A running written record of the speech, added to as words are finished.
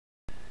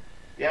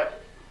Yep.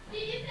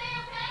 Did you say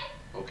okay?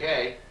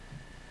 Okay.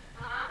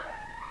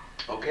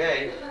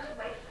 Okay. Wait for me.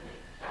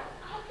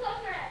 How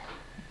close are it?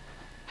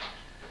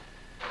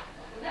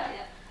 Not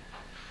yet.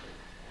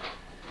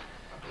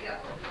 Yeah.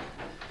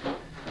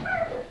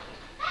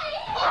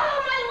 Oh,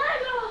 my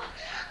Lego!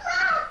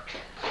 Look!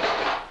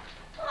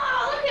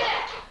 Oh, look at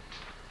it!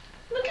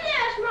 Look at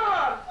this,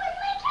 Mom! Where's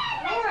my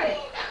cat? All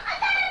right. I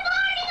got a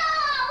Bonnie!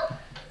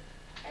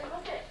 And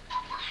look at it.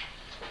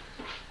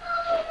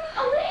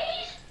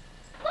 Elise!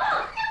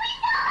 Look!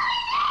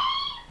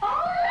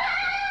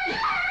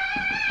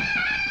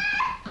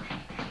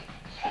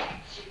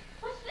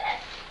 What's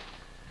this?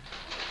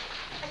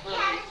 A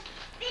cat.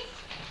 It's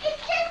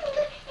just,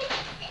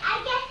 I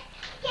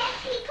guess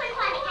he couldn't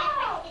find a cat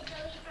for his kids, so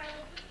he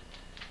probably.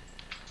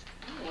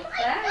 What's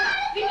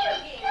that? Video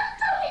game.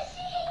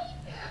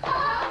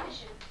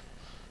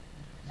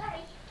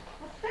 Sorry.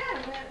 What's that?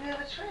 We have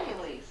a tray,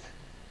 Elise.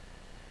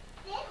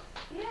 This?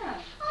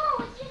 Yeah.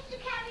 Oh, it's just to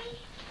carry.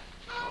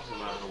 Close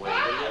him out of the way,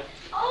 will you?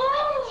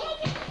 Oh!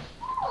 Take it.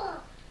 Oh.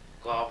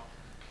 Golf.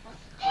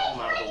 Close him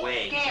out of the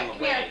way. He's in the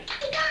way.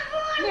 He got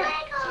more It's in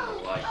the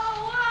Legos. light.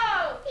 Oh,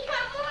 wow! He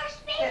got more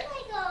space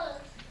Legos.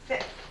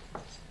 Sit.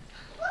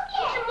 Look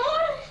There's at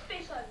more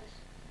space on this.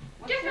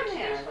 What's Different in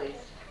there, space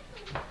Elise?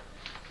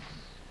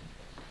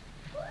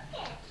 Look at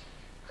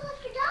clothes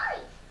for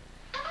dollies.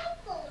 Dolly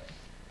clothes.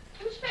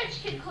 Who's French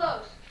kid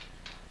clothes?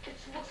 It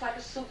looks like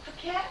a suit for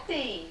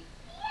Kathy.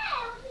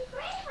 Yeah, it would be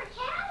great for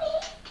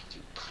Callie.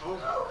 Too cold.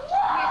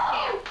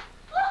 Whoa!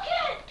 Look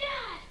at it,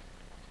 Dad!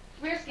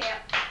 Where's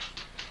Scamp?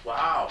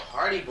 Wow,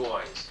 Hardy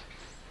Boys.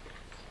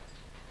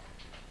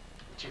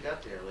 What you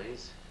got there,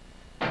 Lise?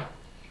 I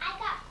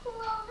got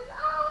clothes. Oh, I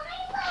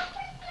love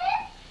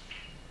Christmas.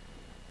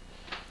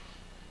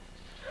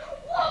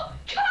 Whoa!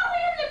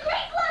 Charlie and the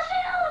Great Glass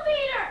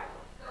Elevator!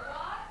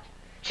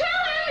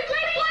 Charlie and the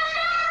Great Glass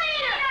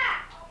Elevator!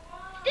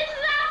 This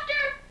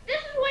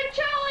is when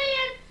Charlie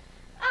and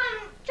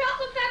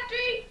Chocolate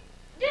Factory,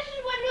 this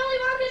is when Willy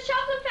Wonka's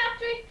Chocolate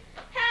Factory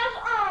has,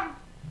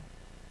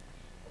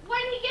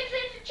 when he gets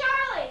into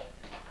Charlie.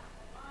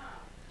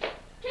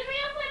 Can we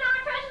open our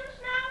presents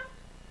now?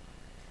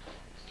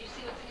 Did you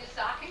see what's in your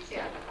stockings?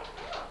 Yeah.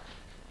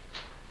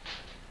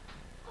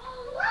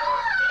 Oh,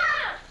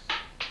 look!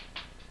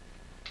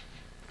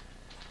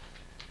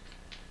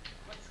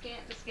 What's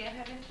Scamp? Does Scamp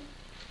have anything?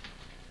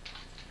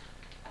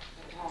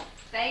 Oh,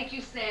 thank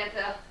you,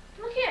 Santa.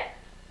 Look at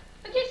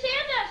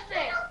Santa's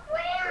thing. Little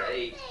crayon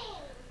Great.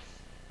 things.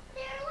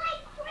 They're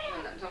like No,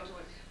 crayons. don't do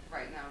it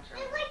right now,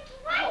 Charlie. They're like to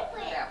write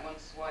with. That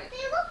one's white.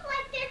 They look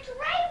like they're to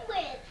write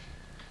with.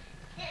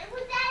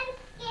 Was that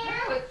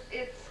scary? No,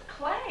 it's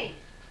clay.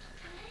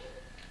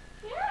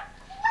 Yeah.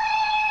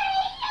 Clay!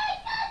 I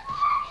got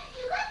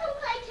clay. You got some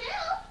clay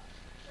too.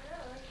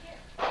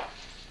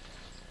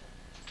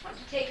 Why don't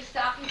you take your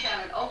stockings down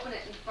and open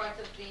it in front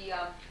of the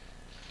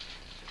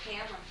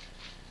camera?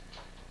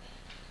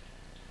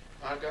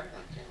 I've got it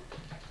on camera.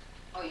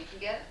 Oh, you can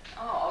get it?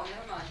 Oh,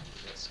 never mind.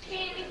 Yes.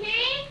 Candy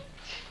cane?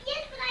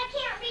 Yes, but I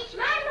can't reach my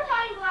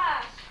Magnifying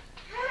glass.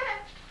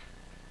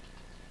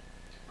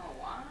 Oh,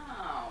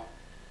 wow.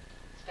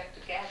 Inspector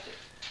Gadget.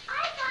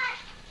 I got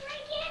 3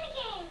 candy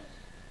canes.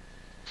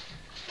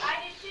 I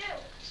did too.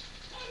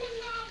 And a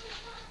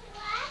magnifying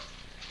glass.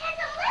 And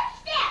some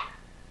lipstick.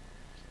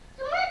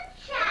 Some lip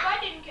If chap. I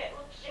didn't get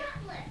lipstick.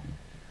 Chocolate.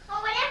 Or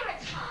whatever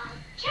it's called.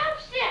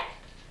 Chapstick.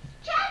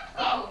 Chapstick.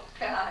 Oh,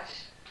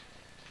 gosh.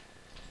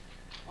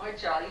 Why,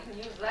 Charlie, you can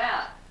use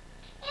that.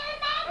 And a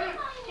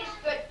magnifying Tastes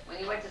glass. good. When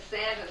you went to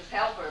Santa's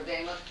helper,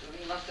 he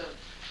must have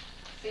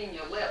seen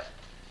your lip.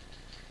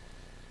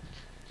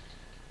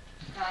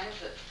 What kind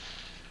is it?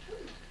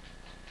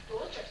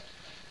 Delicious.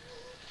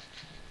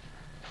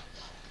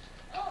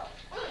 Oh,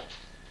 crayons!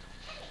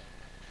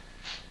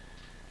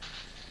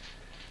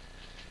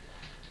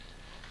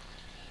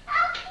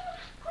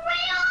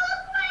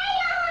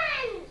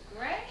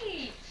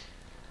 Great.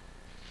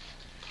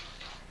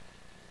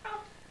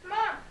 Oh,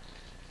 Mom.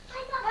 I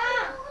got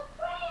Crayola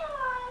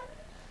crayons.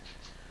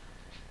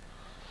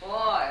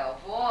 Boy, oh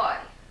boy.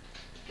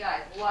 You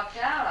guys lucked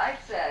out, I'd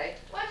say.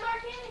 One more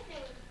candy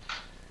cane.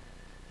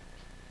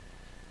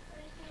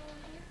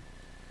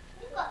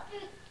 You got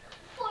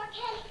 4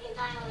 candy canes. I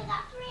only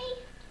got 3.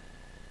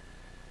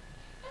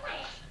 I want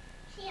to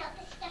see how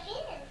this stuff is.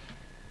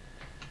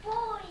 Boy,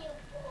 oh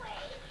boy.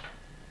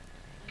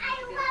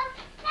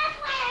 That's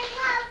why I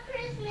love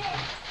Christmas.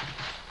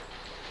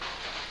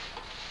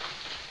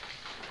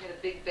 Get a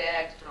big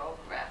bag to put all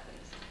the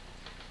wrappings.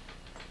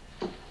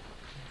 This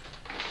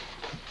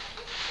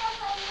stuff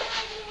I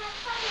really have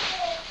fun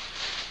with.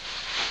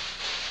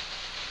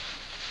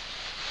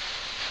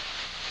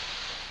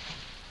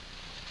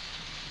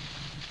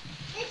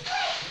 This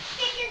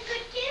lipstick is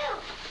good too.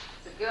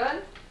 Is it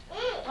good?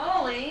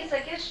 Oh, Lise, I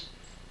guess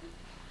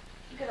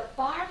you got a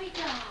Barbie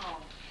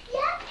doll.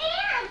 Yep,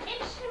 and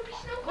it's so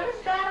What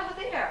is that over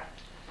there?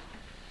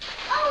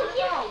 Oh,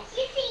 Oh.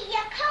 you see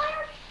your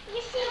color.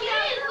 You see your.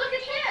 Hey, look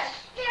at this.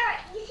 There,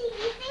 you see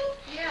these things?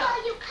 Yeah. So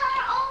you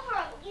color over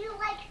them. You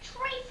like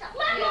trace them.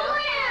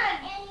 Legoland.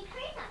 And you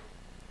create them.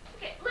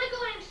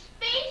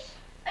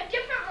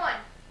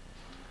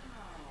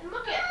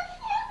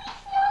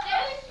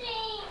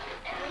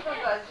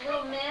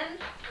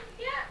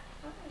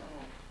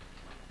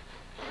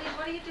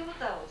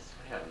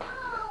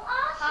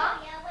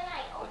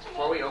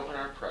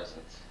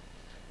 presents.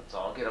 Let's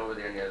all get over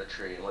there near the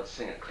tree and let's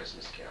sing a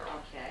Christmas carol.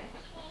 Okay.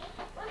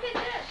 Look at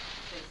this.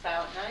 Is it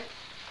Silent Night?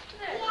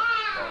 This.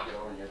 All get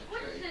over near the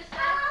What tree. is this?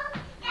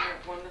 You're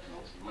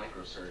wonderful.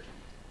 Microsurgeon.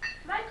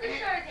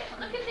 Microsurgeon.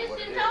 Look at this What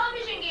it in is.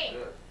 television game.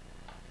 Good.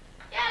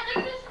 Yeah,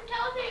 look at this in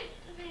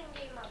television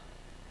game up.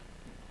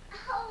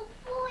 Oh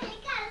boy, I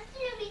got a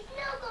Snoopy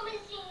snuggle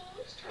machine.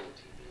 Just turn the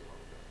TV a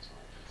little bit so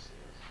I can see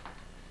us.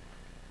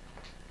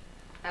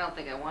 I don't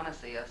think I want to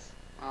see us.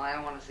 Well, I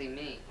don't want to see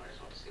me. I just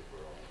want to see if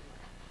we're all in.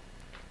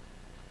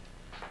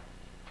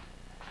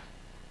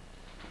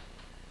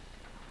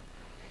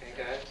 Okay,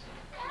 guys.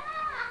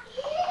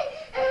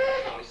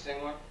 Can we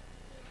sing one?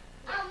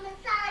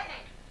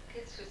 Silent.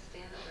 Kids just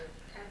stand there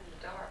kind of in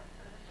the dark.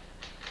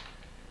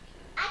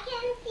 I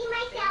can see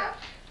Stand myself. up.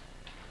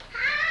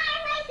 Hi,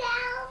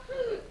 myself.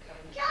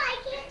 Joe, I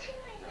can't see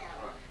No, myself.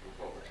 come on. Move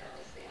over, Have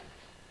Charlie. to stand.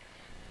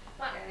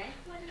 What? Okay.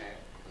 What is Okay, it?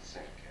 let's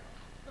sing a carol.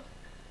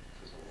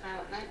 'Cause we're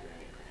Silent gonna Night? see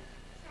Granny Grant.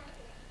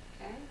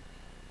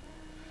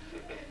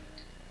 Okay.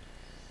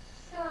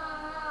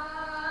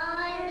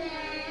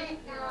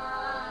 Silent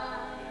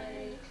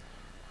night.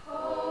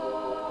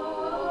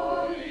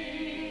 Holy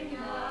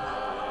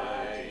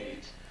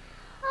night.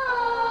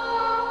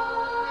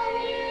 All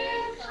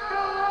is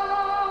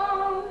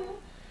calm.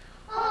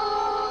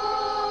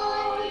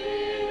 All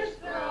is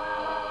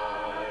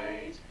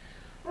bright.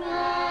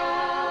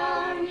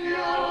 Round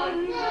yon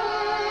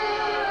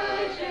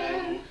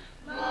virgin,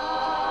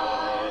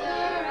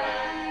 mother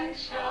and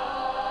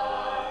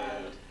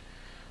child.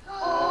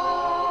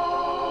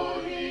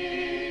 Oh, the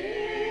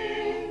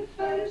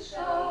infant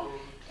so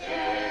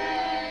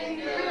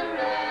tender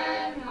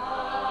and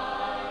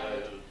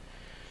mild.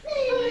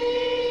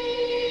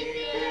 Sleep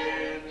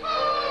in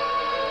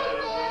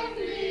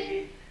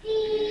heavenly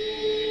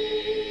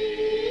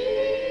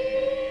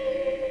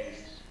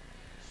peace.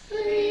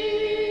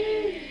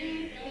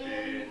 Sleep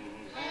in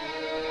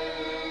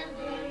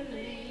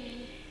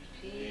heavenly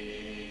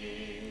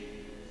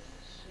peace.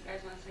 You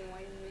guys want to sing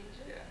Away in the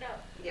Manger? Yeah. No.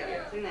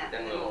 Yeah, sing that.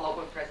 Then we'll